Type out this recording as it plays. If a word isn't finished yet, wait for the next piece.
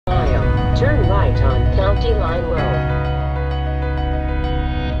Turn right on County Line Road.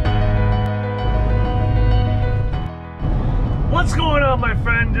 What's going on, my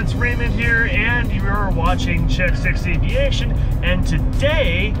friend? It's Raymond here, and you're watching Check 6 Aviation, and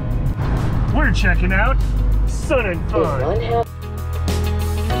today we're checking out Sun and Fun.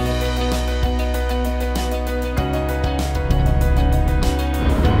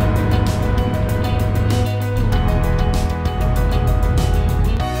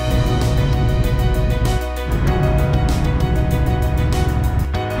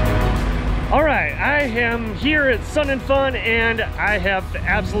 Alright, I am here at Sun and Fun, and I have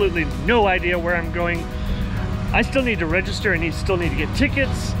absolutely no idea where I'm going. I still need to register and still need to get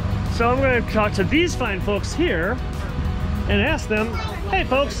tickets. So I'm going to talk to these fine folks here and ask them, hey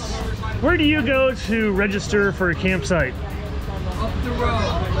folks, where do you go to register for a campsite? Up the road.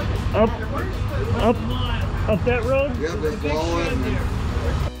 Up that road? Yep, it's blowing.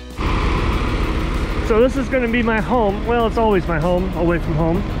 So this is going to be my home. Well, it's always my home, away from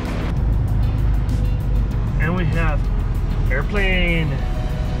home. And we have airplane.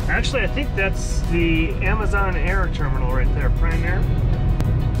 Actually, I think that's the Amazon Air terminal right there, Prime Air.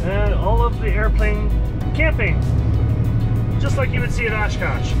 And all of the airplane camping, just like you would see at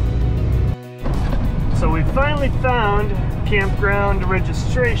Oshkosh. So we finally found campground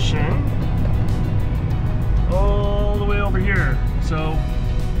registration all the way over here. So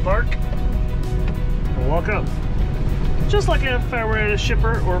park and walk up, just like if I were at a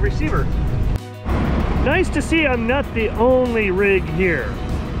shipper or receiver. Nice to see I'm not the only rig here.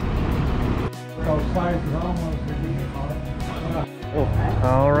 Oh,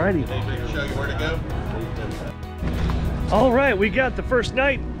 alrighty. Show you where to go. Alright, we got the first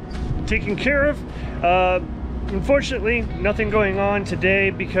night taken care of. Unfortunately, nothing going on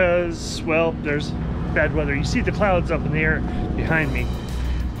today because, well, there's bad weather. You see the clouds up in the air behind me.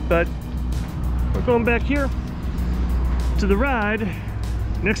 But we're going back here to the ride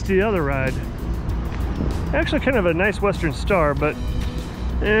next to the other ride. Actually kind of a nice Western Star, but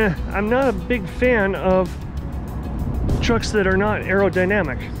I'm not a big fan of trucks that are not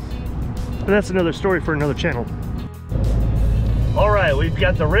aerodynamic. But that's another story for another channel. Alright, we've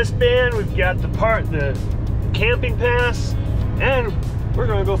got the wristband, we've got the camping pass, and we're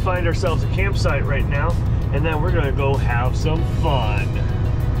gonna go find ourselves a campsite right now, and then we're gonna go have some fun.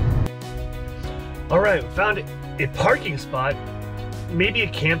 Alright, we found a parking spot, maybe a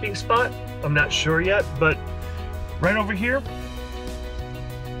camping spot. I'm not sure yet, but right over here,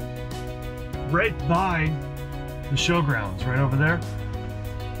 right by the showgrounds, right over there.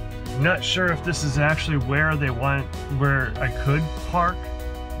 I'm not sure if this is actually where I could park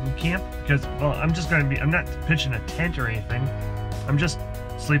and camp, because, well, I'm not pitching a tent or anything. I'm just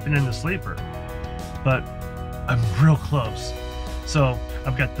sleeping in the sleeper, but I'm real close. So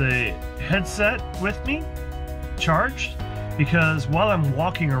I've got the headset with me, charged, because while I'm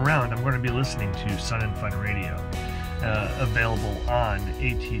walking around, I'm going to be listening to Sun and Fun Radio, available on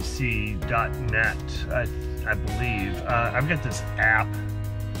atc.net, I believe. I've got this app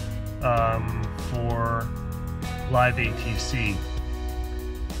for Live ATC.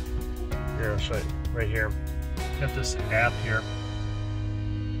 Here, I'll show you right here. Got this app here,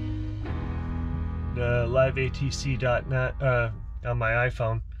 the liveatc.net on my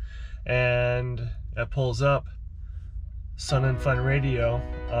iPhone, and it pulls up Sun and Fun Radio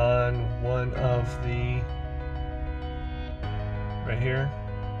on one of the, right here,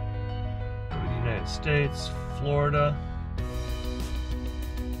 United States, Florida.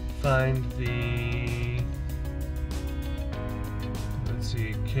 Find the, let's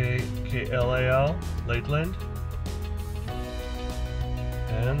see, KLAL, Lakeland,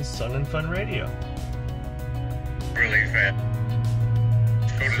 and Sun and Fun Radio. Really fast.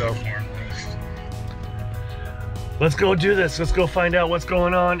 Go to the farm list. Let's go do this. Let's go find out what's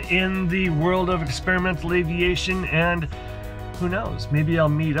going on in the world of experimental aviation, and who knows, maybe I'll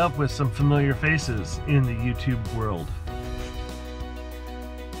meet up with some familiar faces in the YouTube world.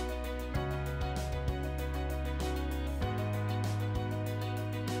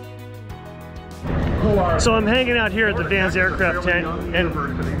 So I'm hanging out here at the Van's aircraft tent, and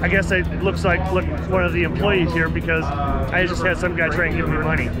I guess it looks like one of the employees here, because I just had some guy try and give me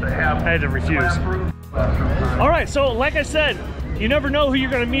money. I had to refuse. Alright, so like I said, you never know who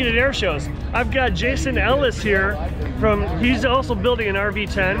you're going to meet at air shows. I've got Jason Ellis here he's also building an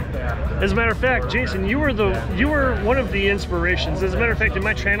RV10. As a matter of fact, Jason, you were one of the inspirations. As a matter of fact, in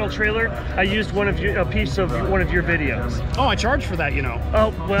my channel trailer, I used a piece of one of your videos. Oh, I charged for that, you know.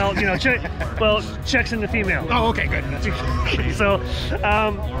 Oh, well, you know, checks in the female. Oh, okay, good.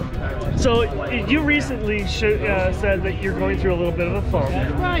 So you recently said that you're going through a little bit of a funk.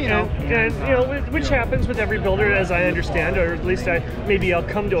 Well, you know. And you know, which happens with every builder, as I understand, or at least maybe I'll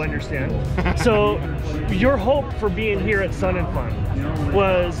come to understand. So your hope for being here at Sun and Fun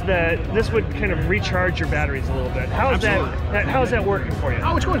was that this would kind of recharge your batteries a little bit. How's that working for you?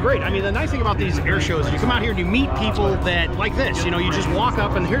 Oh, it's going great. I mean, the nice thing about these air shows is you come out here and you meet people that, like this, you know, you just walk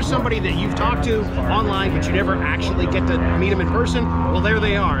up and here's somebody that you've talked to online, but you never actually get to meet them in person. Well, there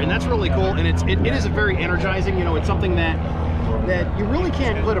they are, and that's really cool. And it is a very energizing, you know, it's something that you really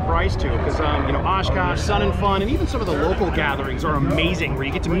can't put a price to, because you know, Oshkosh, Sun and Fun, and even some of the local gatherings are amazing, where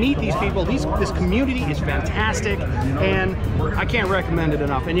you get to meet these people. This community is fantastic, and I can't recommend it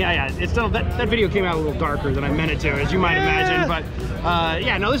enough. And yeah, it's done. That video came out a little darker than I meant it to, as you might imagine. But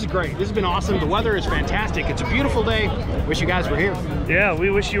yeah, no, this is great. This has been awesome. The weather is fantastic. It's a beautiful day. Wish you guys were here. Yeah, we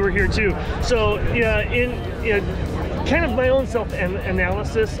wish you were here too. So yeah, kind of my own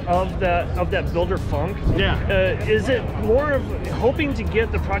self-analysis of that builder funk. Yeah. Is it more of hoping to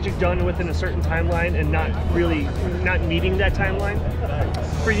get the project done within a certain timeline and not meeting that timeline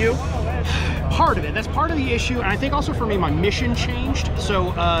for you? Part of it. That's part of the issue, and I think also for me, my mission changed.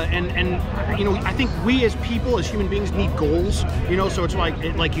 So, and you know, I think we as people, as human beings, need goals. You know, so it's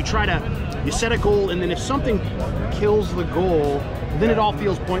like you set a goal, and then if something kills the goal, then it all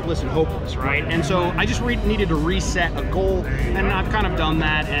feels pointless and hopeless, right? And so I just needed to reset a goal, and I've kind of done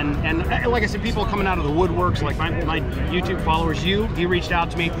that. And like I said, people coming out of the woodworks, like my YouTube followers, you reached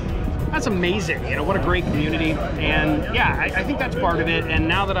out to me. That's amazing. You know, what a great community. And yeah, I think that's part of it. And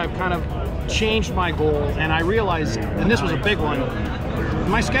now that I've kind of changed my goal, and I realized, and this was a big one,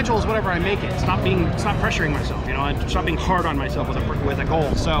 my schedule is whatever I make it. It's not pressuring myself. You know, I stop being hard on myself with a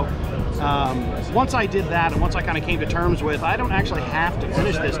goal. So once I did that, and once I kind of came to terms with, I don't actually have to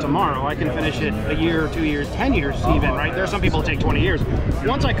finish this tomorrow. I can finish it a year, 2 years, 10 years even, right? There are some people that take 20 years.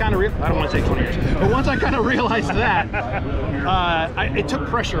 Once I kind of, I don't want to take 20 years, but once I kind of realized that, it took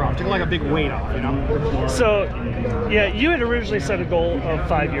pressure off, took like a big weight off, you know? So, yeah, you had originally set a goal of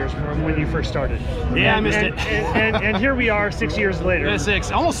 5 years from when you first started. Yeah, I missed it. And here we are 6 years later. Yeah,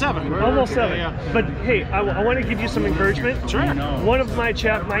 6, almost 7. Almost 7. Yeah. But hey, I want to give you some encouragement. Sure. One of my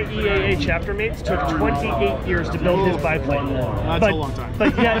EAA chapter mates took 28 years to build his biplane. That's a long time.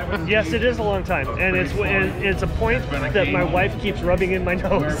 But yeah, yes, it is a long time, and it's a point that my wife keeps rubbing in my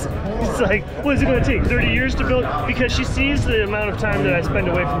nose. It's like, what is it going to take? 30 years to build? Because she sees the amount of time that I spend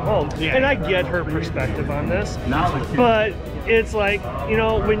away from home, and I get her perspective on this. But it's like, you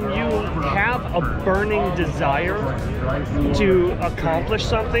know, when you have a burning desire to accomplish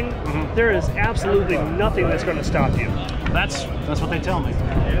something, there is absolutely nothing that's going to stop you. That's what they tell me.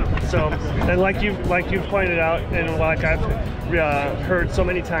 So, and like you've pointed out, and like I've heard so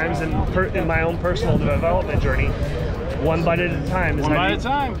many times in my own personal development journey, one bite at a time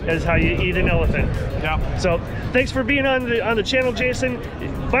is how you eat an elephant. Yeah. So thanks for being on the channel, Jason.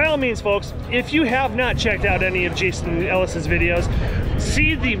 By all means, folks, if you have not checked out any of Jason Ellis's videos,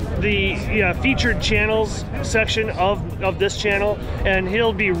 see the featured channels section of this channel, and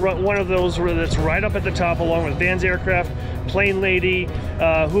he'll be one of those that's right up at the top, along with Van's Aircraft, Plane Lady,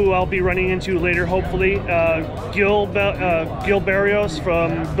 who I'll be running into later, hopefully. Gil Barrios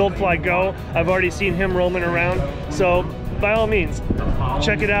from Build Fly Go. I've already seen him roaming around. So by all means,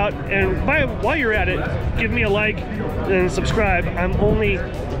 check it out. And while you're at it, give me a like and subscribe. I'm only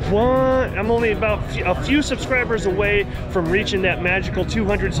about a few subscribers away from reaching that magical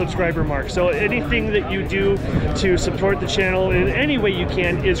 200 subscriber mark. So anything that you do to support the channel in any way you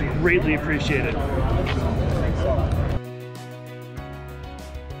can is greatly appreciated.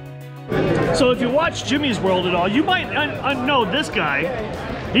 So if you watch Jimmy's World at all, you might know this guy.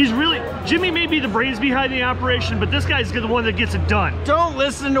 Jimmy may be the brains behind the operation, but this guy's the one that gets it done. Don't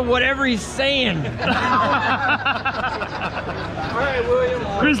listen to whatever he's saying. All right, William.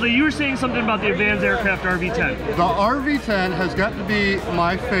 Grizzly, you were saying something about the Vans Aircraft RV10. The RV10 has got to be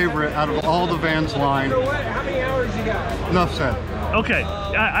my favorite out of all the Vans line. So what? How many hours you got? Enough said. Okay,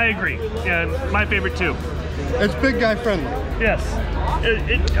 I agree. Yeah, my favorite too. It's big guy friendly. Yes.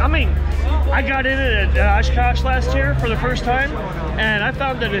 I mean, I got in it at Oshkosh last year for the first time, and I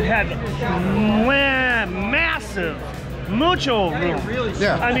found that it had massive, mucho room.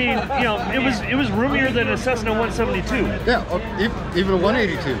 Yeah. I mean, you know, it was roomier than a Cessna 172. Yeah, even a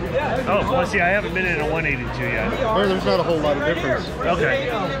 182. Oh, well, see, I haven't been in a 182 yet. There's not a whole lot of difference. Okay.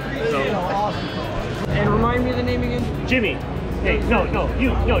 So. And remind me of the name again? Jimmy. Hey, no,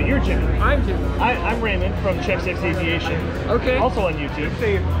 you're Jimmy. I'm Jimmy. I'm Raymond from Check 6 Aviation. Okay. Also on YouTube.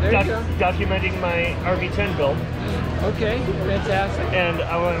 There you go. Documenting my RV-10 build. Okay, fantastic. And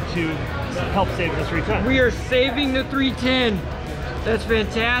I wanted to help save the 310. We are saving the 310. That's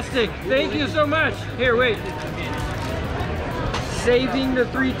fantastic. Thank you so much. Here, wait. Saving the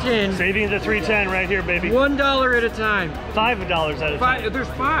 310. Saving the 310 right here, baby. $1 at a time. $5 at a time. There's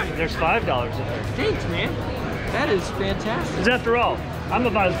 5. There's $5 in there. Thanks, man. That is fantastic. Because after all, I'm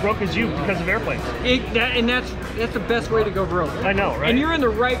about as broke as you because of airplanes. And that's the best way to go broke. I know, right? And you're in the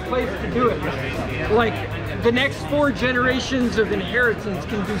right place to do it. Like, the next 4 generations of inheritance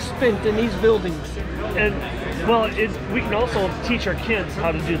can be spent in these buildings. And well, we can also teach our kids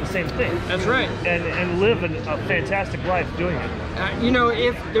how to do the same thing. That's right. And live a fantastic life doing it. You know,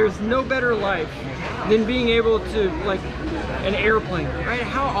 if there's no better life than being able to, like, an airplane, right?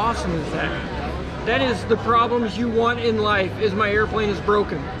 How awesome is that? That is the problems you want in life, is my airplane is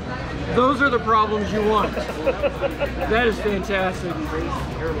broken. Those are the problems you want. That is fantastic.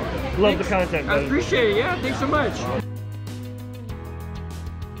 Love the content, I appreciate it. Yeah, thanks so much.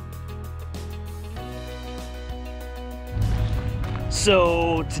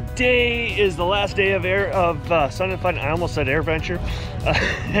 So today is the last day of Sun and Fun. I almost said Air Venture.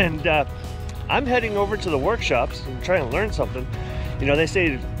 And I'm heading over to the workshops and trying to learn something. You know, they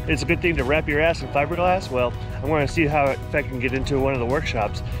say it's a good thing to wrap your ass in fiberglass. Well, I'm going to see if I can get into one of the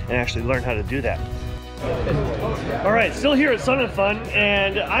workshops and actually learn how to do that. All right, still here at Sun and Fun,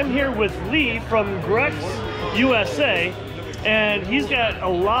 and I'm here with Lee from Grex USA, and he's got a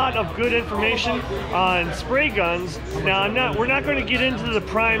lot of good information on spray guns. Now, we're not going to get into the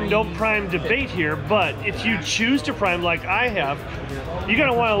prime, don't prime debate here, but if you choose to prime like I have, you're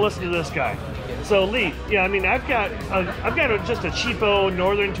going to want to listen to this guy. So Lee, yeah, I mean, I've got just a cheapo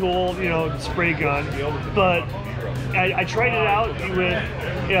Northern Tool, you know, spray gun, but I tried it out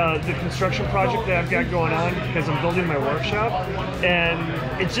with the construction project that I've got going on because I'm building my workshop,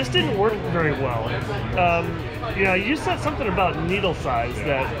 and it just didn't work very well. You know, you said something about needle size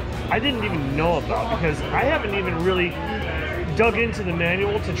that I didn't even know about because I haven't even really dug into the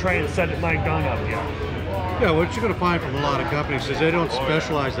manual to try and set my gun up yet. Yeah, what you're going to find from a lot of companies is they don't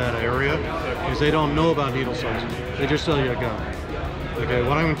specialize that area because they don't know about needle size. They just sell you a gun. Okay,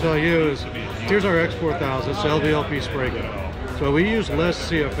 what I'm going to tell you is, here's our X4000, it's LVLP spray gun. So we use less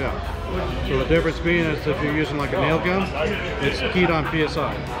CFM. So the difference being is if you're using like a nail gun, it's keyed on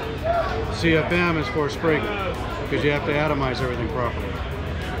PSI. CFM is for spray gun because you have to atomize everything properly.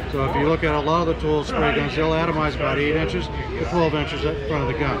 So if you look at a lot of the tools, spray guns, they'll atomize about 8 inches to 12 inches at front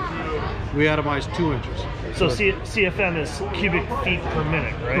of the gun. We atomize 2 inches. So CFM is cubic feet per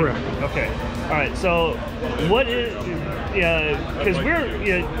minute, right? Correct. Okay. All right. So what is, because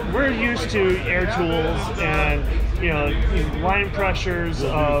we're used to air tools and, you know, line pressures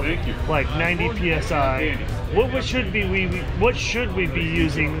of like 90 psi. What should we be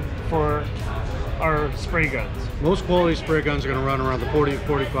using for our spray guns? Most quality spray guns are going to run around the 40 to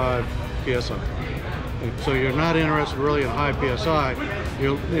 45 psi. So you're not interested really in high psi,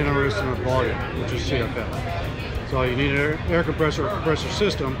 you're interested in volume, which is CFM. So you need an air compressor or compressor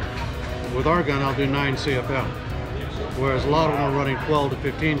system. With our gun, I'll do 9 CFM, whereas a lot of them are running 12 to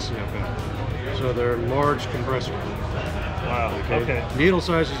 15 CFM. So they're large compressors. Wow. Okay. Needle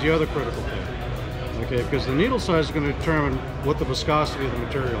size is the other critical thing. Okay, because the needle size is going to determine what the viscosity of the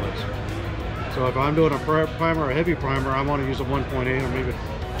material is. So if I'm doing a primer, a heavy primer, I want to use a 1.8 or maybe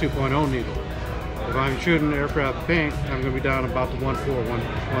 2.0 needle. If I'm shooting aircraft paint, I'm going to be down about the 1.4,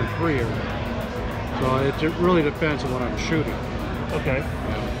 1.3 area. So it really depends on what I'm shooting. Okay.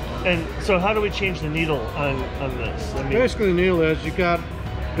 Yeah. And so how do we change the needle on this? I mean, basically the needle is, you got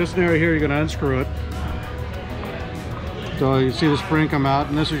this area here, you're going to unscrew it. So you see the spring come out,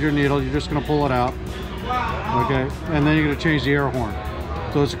 and this is your needle, you're just going to pull it out. Okay, and then you're going to change the air horn.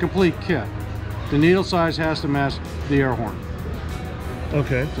 So it's a complete kit. The needle size has to match the air horn.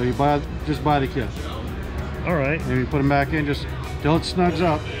 okay. So you just buy the kit. All right. And you put them back in, just till it snugs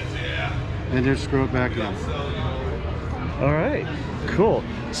up, and just screw it back in. All right. Cool.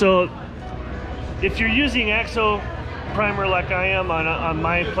 So if you're using AXO primer like I am on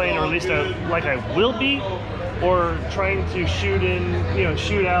my plane, or at least like I will be, or trying to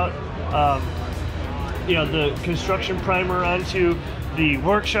shoot out the construction primer onto the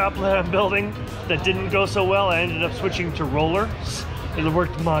workshop that I'm building that didn't go so well, I ended up switching to rollers. It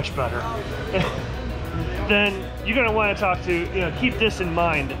worked much better. Then you're gonna want to keep this in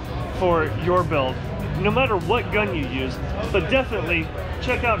mind for your build, no matter what gun you use. But definitely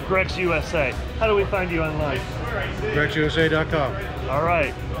check out Grex USA. How do we find you online? GrexUSA.com. All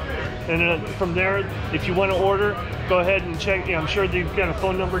right. And from there, if you want to order, go ahead and check. I'm sure they've got a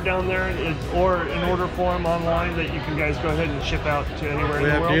phone number down there or an order form online that you can guys go ahead and ship out to anywhere in the world. We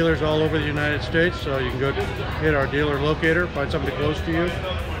have dealers all over the United States, so you can go hit our dealer locator, find something close to you.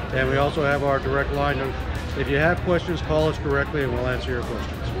 And we also have our direct line. If you have questions, call us directly and we'll answer your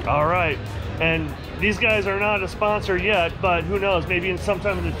questions. All right. And these guys are not a sponsor yet, but who knows, maybe in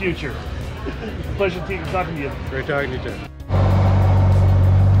sometime in the future. Pleasure talking to you. Great talking to you too.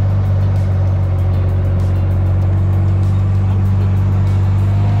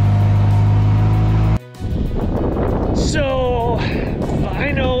 So,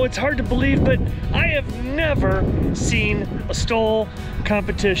 I know it's hard to believe, but I have never seen a stole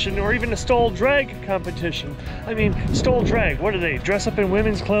competition or even a stole drag competition. I mean, stole drag, what do they dress up in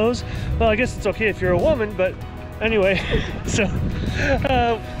women's clothes? Well, I guess it's okay if you're a woman, but anyway, so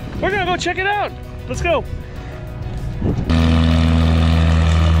we're gonna go check it out. Let's go.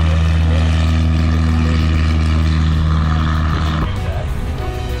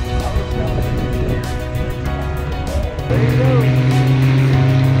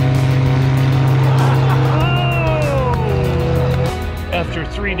 After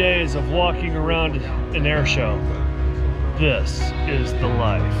 3 days of walking around an air show, this is the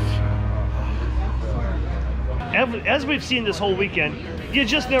life. As we've seen this whole weekend, you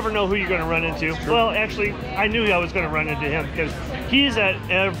just never know who you're going to run into. Well, actually, I knew I was going to run into him because he's at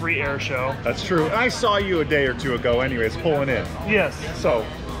every air show. That's true. I saw you a day or two ago anyways, pulling in. Yes. So,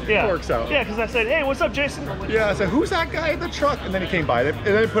 yeah. It works out. Yeah, because I said, hey, what's up, Jason? Yeah, I said, who's that guy in the truck? And then he came by, and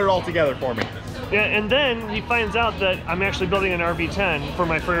then he put it all together for me. Yeah, and then he finds out that I'm actually building an RV-10 for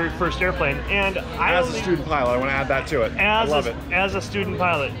my first airplane, and As a student pilot, I want to add that to it. I love it. As a student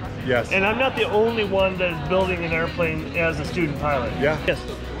pilot. Yes. And I'm not the only one that is building an airplane as a student pilot. Yeah. Yes.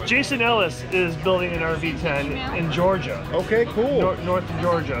 Jason Ellis is building an RV-10 in Georgia. Okay, cool. North of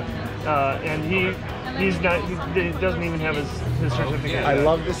Georgia, and he doesn't even have his certificate. I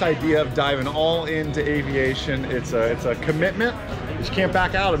love this idea of diving all into aviation. It's a commitment. You just can't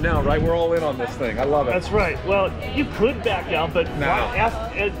back out of now, right? We're all in on this thing. I love it. That's right. Well, you could back out, but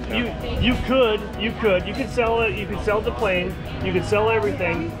you could sell it. You could sell the plane. You could sell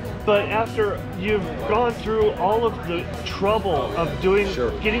everything. But after you've gone through all of the trouble of getting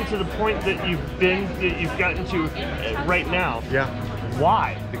to the point that you've gotten to right now. Yeah.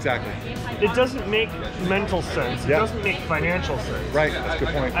 Why? Exactly. It doesn't make mental sense. It doesn't make financial sense. Right. That's a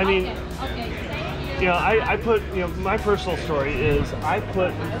good point. I mean, I put, my personal story is I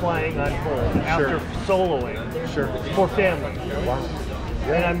put flying on hold after soloing for family. Wow.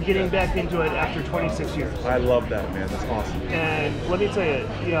 Yeah. And I'm getting back into it after 26 years. I love that, man. That's awesome. And let me tell you,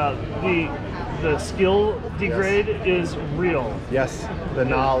 the skill degrade is real. Yes, the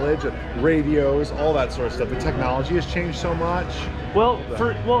knowledge, radios, all that sort of stuff. The technology has changed so much. Well,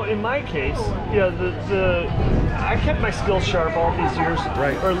 in my case, I kept my skills sharp all these years,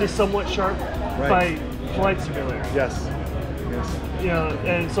 right? Or at least somewhat sharp, by flight simulator. Yes.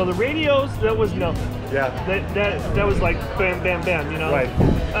 And so the radios, that was nothing. Yeah. That was like bam, bam, bam. Right.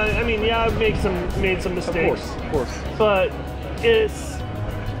 I mean, I made some mistakes. Of course. But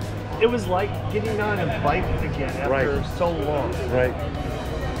it was like getting on a bike again after so long. Right.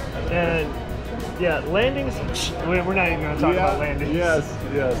 And landings, we're not even going to talk about landings. Yes.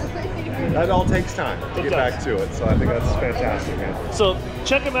 That all takes time to get back to it, so I think that's fantastic, man. So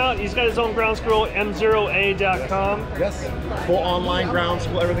check him out. He's got his own ground school, MzeroA.com. Yes, full online ground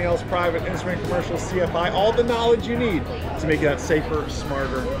school, everything else private, instrument, commercial, CFI, all the knowledge you need to make you that safer,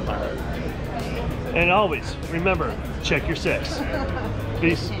 smarter pilot. And always, remember, check your six.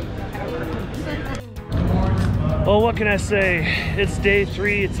 Peace. Well, what can I say? It's day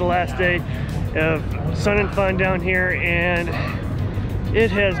 3, it's the last day of sun and fun down here, and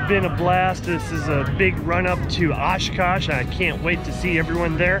it has been a blast. This is a big run up to Oshkosh. I can't wait to see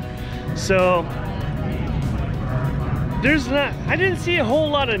everyone there. So I didn't see a whole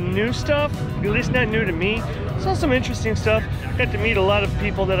lot of new stuff, at least not new to me. Saw some interesting stuff. Got to meet a lot of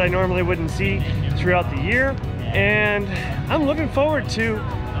people that I normally wouldn't see throughout the year, and I'm looking forward to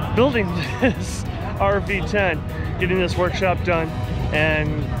building this RV-10, getting this workshop done.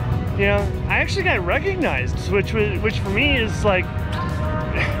 And I actually got recognized, which for me is like,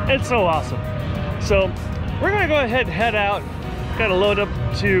 it's so awesome. So we're gonna go ahead and head out. Gotta load up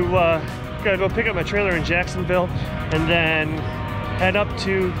to, gotta go pick up my trailer in Jacksonville, and then head up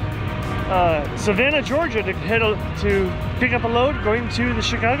to Savannah, Georgia to pick up a load going to the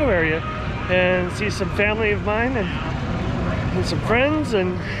Chicago area and see some family of mine and some friends,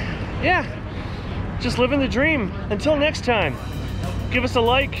 and just living the dream. Until next time, give us a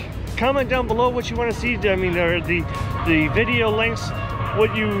like, comment down below what you want to see. I mean, the video links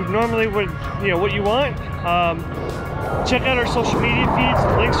what you normally would, what you want. Check out our social media feeds.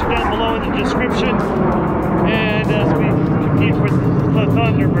 The links are down below in the description. And as we compete with the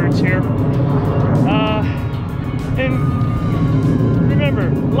Thunderbirds here. And remember,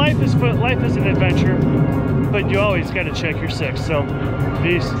 life is an adventure, but you always got to check your six. So,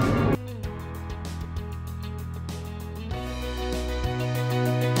 peace.